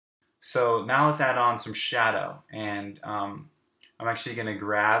So now let's add on some shadow, and I'm actually going to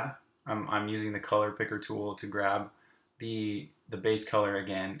grab. I'm using the color picker tool to grab the base color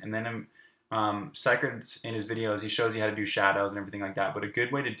again, and then Cycred in his videos he shows you how to do shadows and everything like that. But a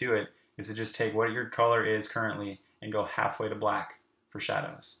good way to do it is to just take what your color is currently and go halfway to black for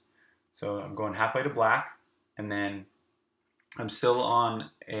shadows. So I'm going halfway to black, and then I'm still on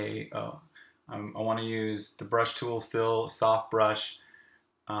I want to use the brush tool still, soft brush,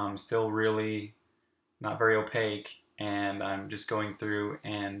 still really not very opaque, and I'm just going through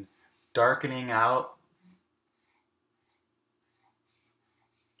and darkening out.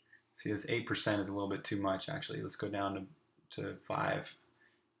 See, this 8% is a little bit too much actually. Let's go down to 5.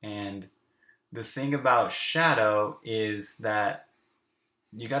 And the thing about shadow is that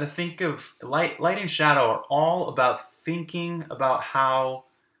you got to think of light and shadow are all about thinking about how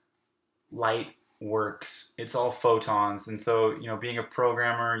light works. It's all photons, and so being a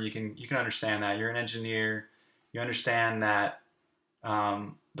programmer, you can understand that. You're an engineer, you understand that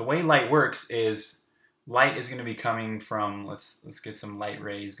the way light works is light is going to be coming from. Let's get some light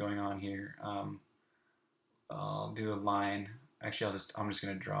rays going on here. I'll do a line. Actually, I'm just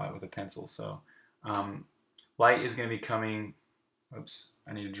going to draw it with a pencil. So light is going to be coming. Oops,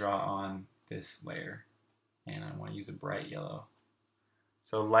 I need to draw on this layer, and I want to use a bright yellow.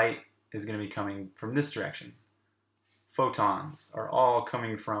 So light is going to be coming from this direction. Photons are all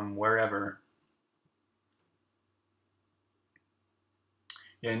coming from wherever.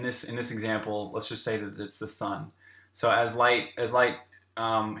 Yeah, in this example, let's just say that it's the sun. So as light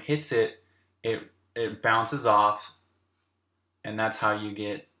hits it, it bounces off, and that's how you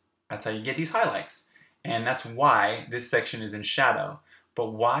get these highlights. And that's why this section is in shadow.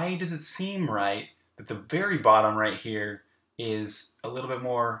 But why does it seem right that the very bottom right here is a little bit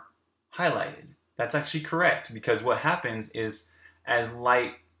more highlighted? That's actually correct, because what happens is as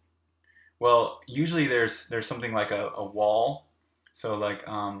light, well, usually there's something like a wall. So like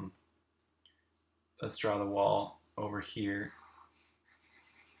let's draw the wall over here.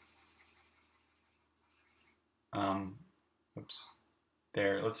 Oops.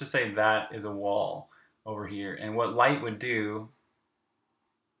 There. Let's just say that is a wall over here. And what light would do,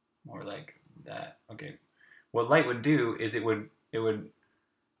 more like that. Okay. What light would do is the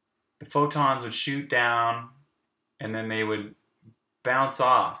photons would shoot down, and then they would bounce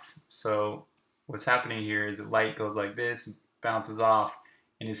off. So what's happening here is that light goes like this, bounces off,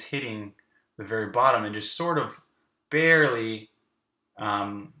 and is hitting the very bottom and just sort of barely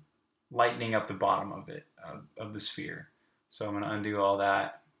lightening up the bottom of it, of the sphere. So I'm going to undo all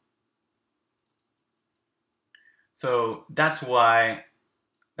that. So that's why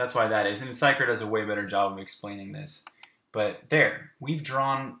that is. And Cycred does a way better job of explaining this. But there, we've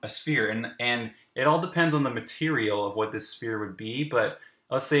drawn a sphere, and it all depends on the material of what this sphere would be. But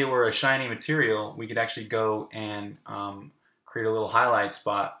let's say we're a shiny material, we could actually go and create a little highlight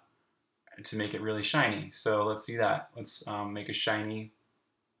spot to make it really shiny. So let's do that. Let's make a shiny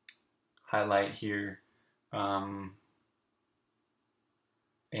highlight here.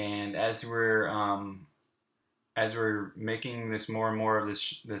 And as we're making this more and more of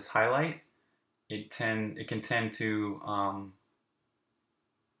this highlight, it can tend to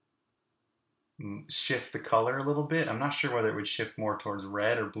shift the color a little bit. I'm not sure whether it would shift more towards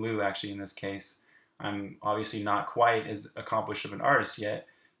red or blue actually in this case. I'm obviously not quite as accomplished of an artist yet,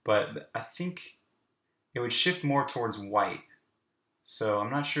 but I think it would shift more towards white. So I'm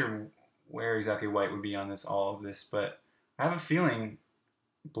not sure where exactly white would be on all of this, but I have a feeling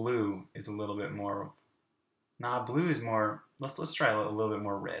blue is a little bit more. Nah, blue is more. Let's try a little bit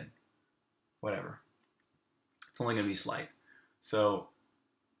more red. Whatever. It's only gonna be slight. So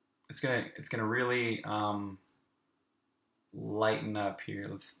it's gonna really lighten up here.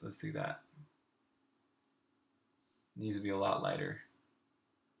 Let's do that. It needs to be a lot lighter.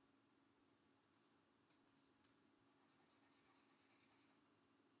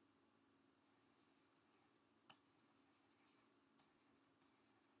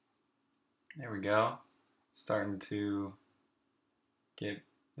 There we go. Starting to get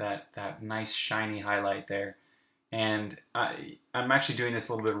that nice shiny highlight there. And I'm actually doing this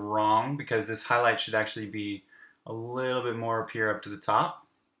a little bit wrong, because this highlight should actually be a little bit more up here up to the top.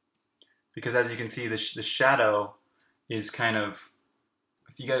 Because as you can see, the shadow is kind of,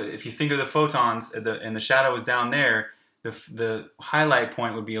 if you think of the photons and the shadow is down there, the highlight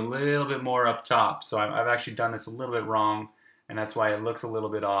point would be a little bit more up top. So I've actually done this a little bit wrong, and that's why it looks a little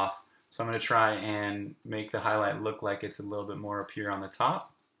bit off. So I'm going to try and make the highlight look like it's a little bit more up here on the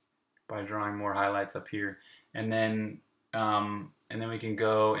top by drawing more highlights up here. And then we can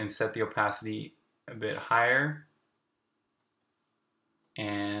go and set the opacity a bit higher.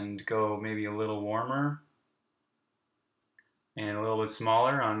 and go maybe a little warmer and a little bit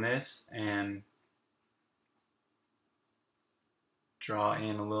smaller on this, and draw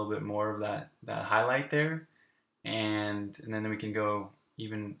in a little bit more of that highlight there, and then we can go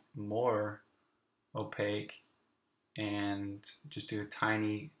even more opaque and just do a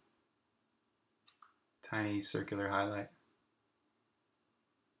tiny circular highlight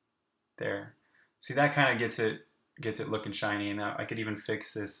there. See, that kind of gets it looking shiny. And I could even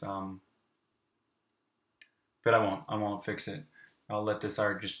fix this, but I won't fix it. I'll let this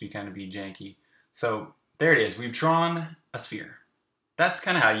art just be janky. So there it is. We've drawn a sphere. That's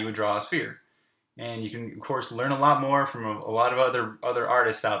kind of how you would draw a sphere. And you can, of course, learn a lot more from a lot of other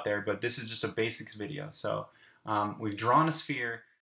artists out there, but this is just a basics video. So we've drawn a sphere.